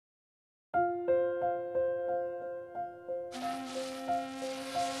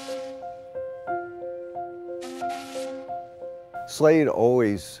Slade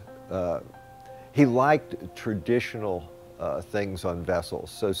always, he liked traditional things on vessels.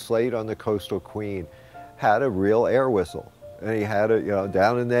 So Slade on the Coastal Queen had a real air whistle. And he had it,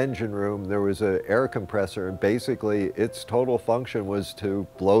 down in the engine room, there was an air compressor, and basically its total function was to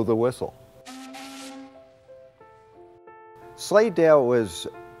blow the whistle. Slade Dale was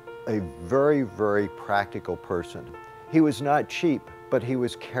a very, very practical person. He was not cheap, but he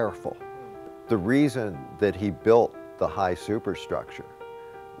was careful. The reason that he built the high superstructure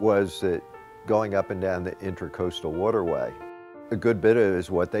was that going up and down the intercoastal waterway, a good bit of it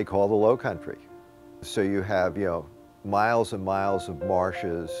is what they call the low country. So you have, miles and miles of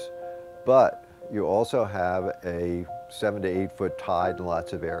marshes, but you also have a 7 to 8 foot tide in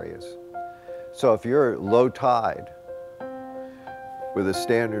lots of areas. So if you're low tide with a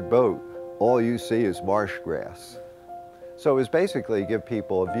standard boat, all you see is marsh grass. So it was basically give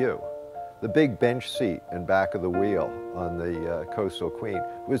people a view. The big bench seat in back of the wheel on the Coastal Queen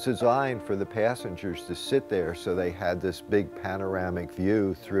was designed for the passengers to sit there so they had this big panoramic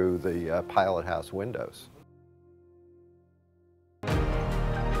view through the pilot house windows.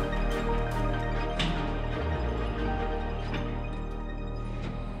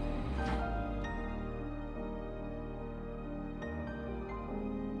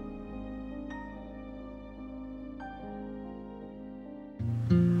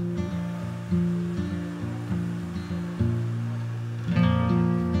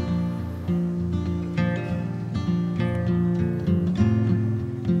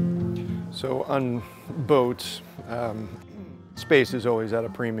 So on boats, space is always at a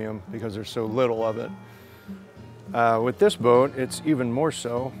premium because there's so little of it. With this boat, it's even more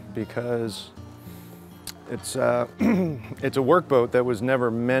so because it's it's a work boat that was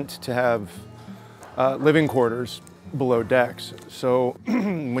never meant to have living quarters below decks. So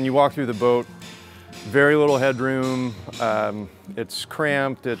when you walk through the boat, very little headroom, it's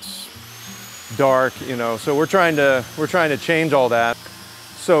cramped, it's dark, so we're trying to change all that.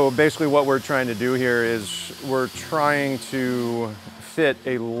 So basically what we're trying to do here is we're trying to fit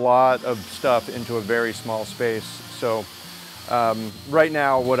a lot of stuff into a very small space. So right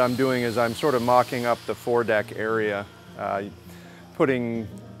now what I'm doing is I'm sort of mocking up the foredeck area, putting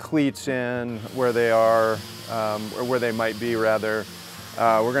cleats in where they are, or where they might be rather.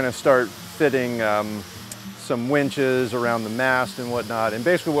 We're going to start fitting some winches around the mast and whatnot. And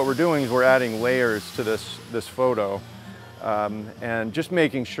basically what we're doing is we're adding layers to this photo. And just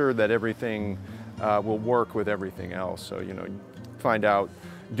making sure that everything will work with everything else. So, find out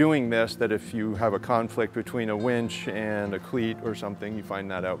doing this, that if you have a conflict between a winch and a cleat or something, you find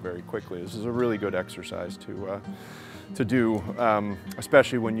that out very quickly. This is a really good exercise to do,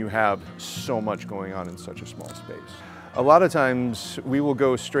 especially when you have so much going on in such a small space. A lot of times we will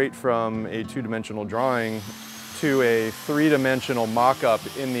go straight from a two-dimensional drawing to a three-dimensional mock-up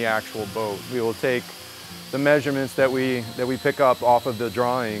in the actual boat. We will take the measurements that we pick up off of the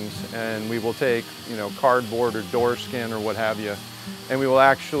drawings, and we will take cardboard or door skin or what have you, and we will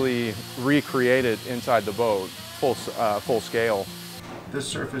actually recreate it inside the boat full scale. This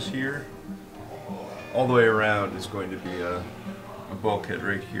surface here all the way around is going to be a bulkhead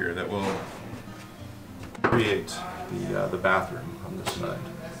right here that will create the bathroom on this side.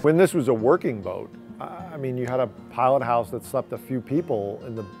 When this was a working boat, I mean, you had a pilot house that slept a few people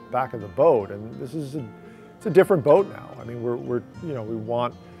in the back of the boat, and this is it's a different boat now. I mean, we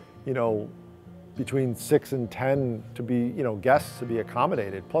want, between 6 and 10 to be, guests to be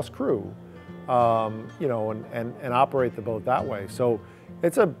accommodated, plus crew, and operate the boat that way. So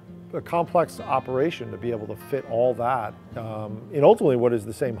it's a complex operation to be able to fit all that in ultimately what is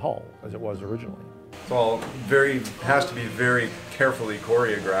the same hull as it was originally. It's all has to be very carefully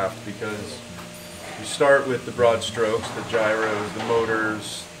choreographed because you start with the broad strokes, the gyros, the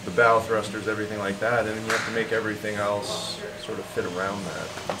motors, the bow thrusters, everything like that, and then you have to make everything else sort of fit around that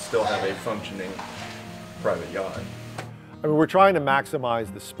and still have a functioning private yacht. I mean, we're trying to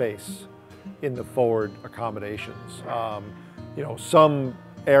maximize the space in the forward accommodations. Some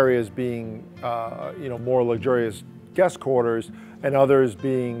areas being, more luxurious guest quarters, and others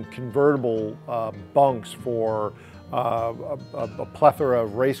being convertible bunks for a plethora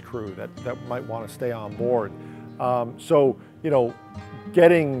of race crew that might want to stay on board.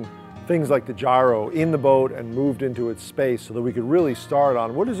 Getting things like the gyro in the boat and moved into its space so that we could really start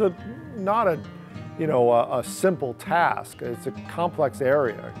on what is not a simple task. It's a complex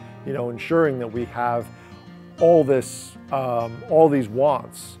area, ensuring that we have all these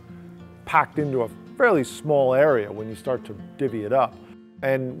wants packed into a fairly small area when you start to divvy it up.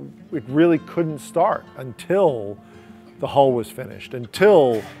 And it really couldn't start until the hull was finished,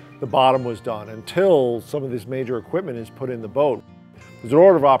 until the bottom was done, until some of this major equipment is put in the boat. there's an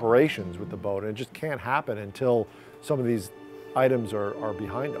order of operations with the boat, and it just can't happen until some of these items are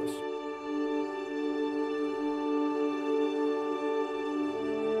behind us.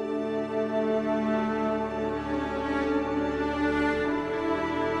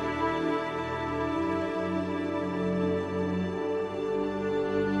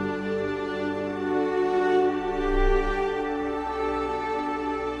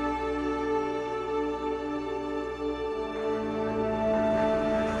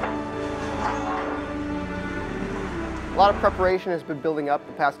 A lot of preparation has been building up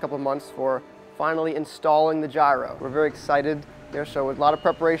the past couple of months for finally installing the gyro. We're very excited there, so with a lot of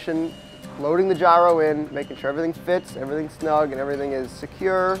preparation, loading the gyro in, making sure everything fits, everything's snug, and everything is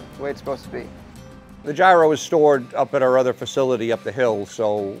secure the way it's supposed to be. The gyro is stored up at our other facility up the hill,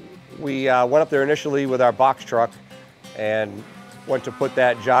 so we went up there initially with our box truck and went to put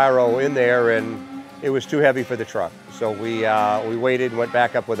that gyro in there, and it was too heavy for the truck. So we waited and went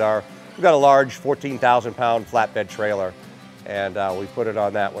back up with we've got a large 14,000-pound flatbed trailer, and we put it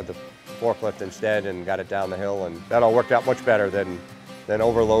on that with the forklift instead and got it down the hill, and that all worked out much better than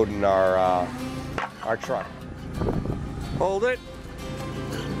overloading our truck. Hold it.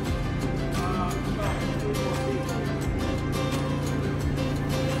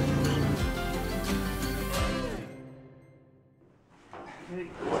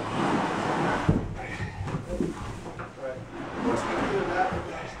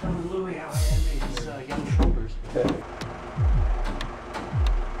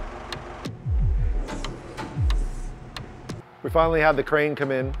 We finally had the crane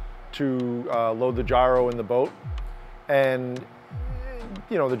come in to load the gyro in the boat, and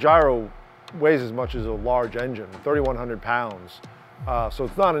you know, the gyro weighs as much as a large engine, 3,100 pounds. So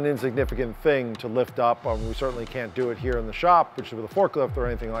it's not an insignificant thing to lift up. We certainly can't do it here in the shop, which is with a forklift or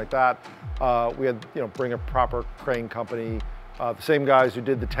anything like that. We had, bring a proper crane company, the same guys who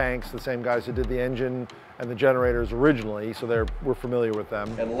did the tanks, the same guys who did the engine and the generators originally, so we're familiar with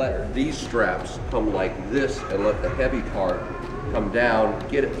them. And let these straps come like this and let the heavy part come down,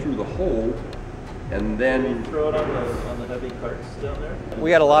 get it through the hole, and then throw it on the heavy carts down there.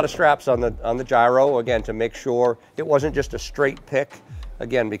 We had a lot of straps on the gyro, again, to make sure it wasn't just a straight pick,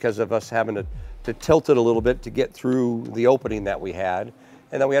 again, because of us having to tilt it a little bit to get through the opening that we had.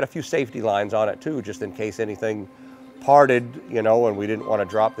 And then we had a few safety lines on it too, just in case anything parted, and we didn't want to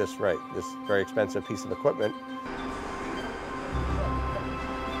drop this very expensive piece of equipment.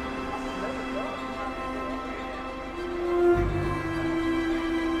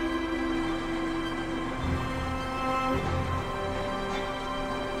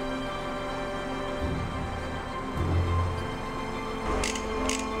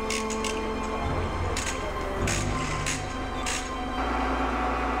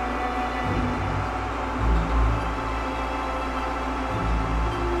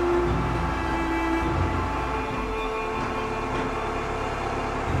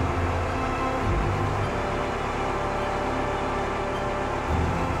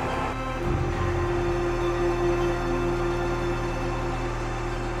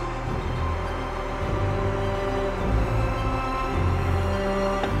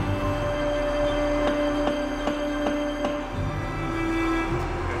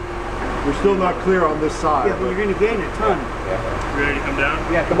 We're still not clear on this side. Yeah, but you're going to gain a ton. You ready to come down?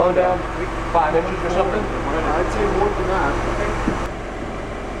 Yeah, come on down, 5 inches or something. I'd say more than that.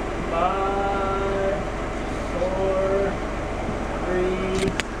 5, 4, 3,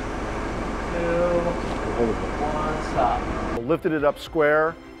 2, 1, stop. Lifted it up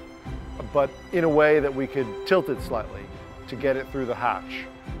square, but in a way that we could tilt it slightly to get it through the hatch.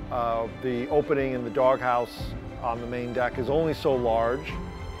 The opening in the doghouse on the main deck is only so large.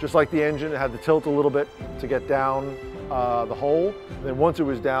 Just like the engine, it had to tilt a little bit to get down the hole. Then once it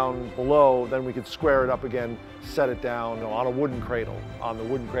was down below, then we could square it up again, set it down on a wooden cradle, on the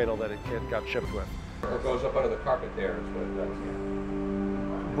wooden cradle that it got shipped with. Or it goes up under the carpet there is what it does,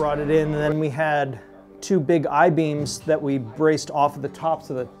 yeah. Brought it in, and then we had 2 big I-beams that we braced off of the tops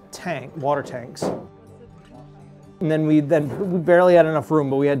of the water tanks. And then we barely had enough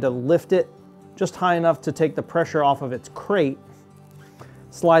room, but we had to lift it just high enough to take the pressure off of its crate,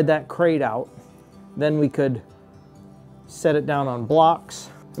 slide that crate out, then we could set it down on blocks.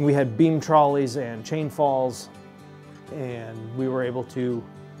 And we had beam trolleys and chain falls, and we were able to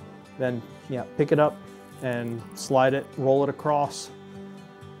then pick it up and slide it, roll it across,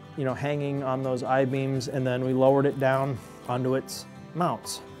 hanging on those I-beams, and then we lowered it down onto its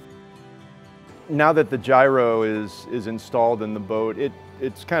mounts. Now that the gyro is installed in the boat,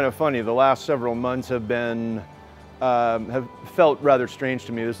 it's kind of funny. The last several months have felt rather strange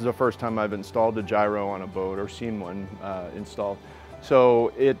to me. This is the first time I've installed a gyro on a boat or seen one installed.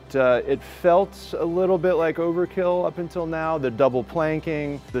 So it felt a little bit like overkill up until now. The double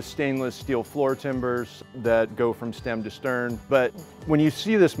planking, the stainless steel floor timbers that go from stem to stern. But when you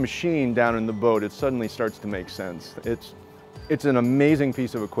see this machine down in the boat, it suddenly starts to make sense. It's an amazing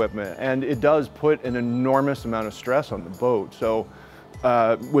piece of equipment, and it does put an enormous amount of stress on the boat. So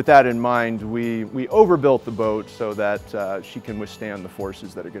with that in mind, we overbuilt the boat so that she can withstand the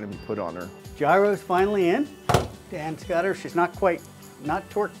forces that are going to be put on her. Gyro's finally in. Dan's got her. She's not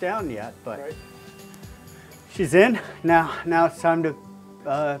torqued down yet, but she's in. Now it's time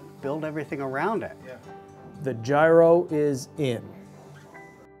to build everything around it. Yeah. The gyro is in.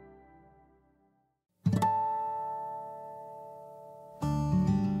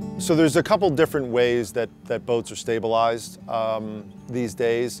 So there's a couple different ways that boats are stabilized these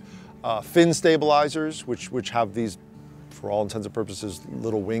days. Fin stabilizers, which have these, for all intents and purposes,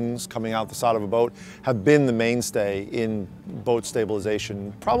 little wings coming out the side of a boat, have been the mainstay in boat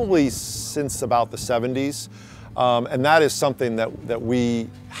stabilization probably since about the 70s. And that is something that we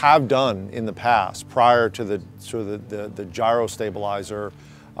have done in the past prior to the gyro stabilizer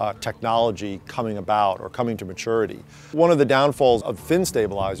technology coming about or coming to maturity. One of the downfalls of fin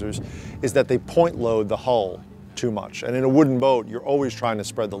stabilizers is that they point load the hull too much. And in a wooden boat, you're always trying to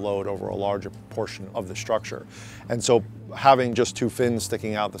spread the load over a larger portion of the structure. And so having just two fins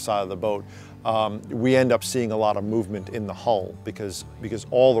sticking out the side of the boat, we end up seeing a lot of movement in the hull because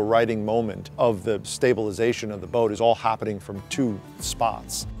all the righting moment of the stabilization of the boat is all happening from two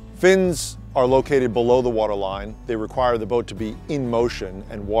spots. Fins are located below the waterline. They require the boat to be in motion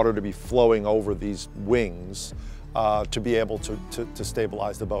and water to be flowing over these wings to be able to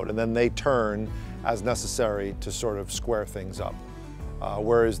stabilize the boat. And then they turn as necessary to sort of square things up.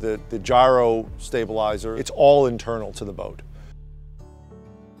 Whereas the gyro stabilizer, it's all internal to the boat.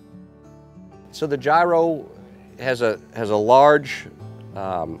 So the gyro has a large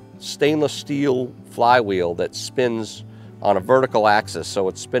stainless steel flywheel that spins on a vertical axis, so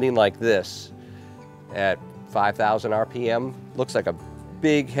it's spinning like this at 5,000 RPM. Looks like a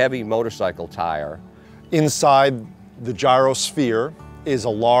big, heavy motorcycle tire. Inside the gyro sphere is a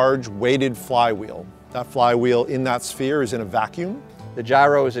large weighted flywheel. That flywheel in that sphere is in a vacuum. The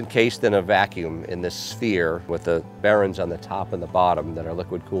gyro is encased in a vacuum in this sphere with the bearings on the top and the bottom that are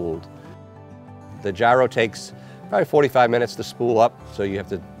liquid cooled. The gyro takes probably 45 minutes to spool up, so you have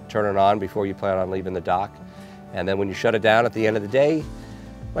to turn it on before you plan on leaving the dock. And then when you shut it down at the end of the day, it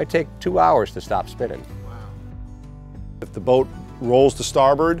might take 2 hours to stop spinning. Wow. If the boat rolls to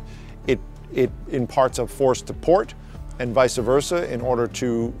starboard, it imparts a force to port and vice versa in order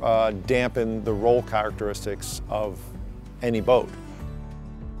to dampen the roll characteristics of any boat.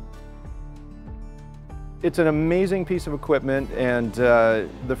 It's an amazing piece of equipment, and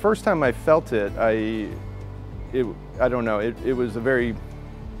the first time I felt it, I don't know, it was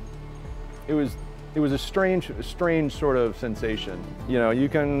a strange sort of sensation. You know, you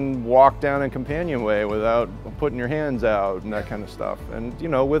can walk down a companionway without putting your hands out and that kind of stuff. And you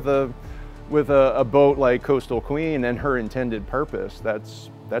know, with a boat like Coastal Queen and her intended purpose,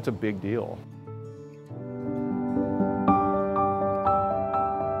 that's a big deal.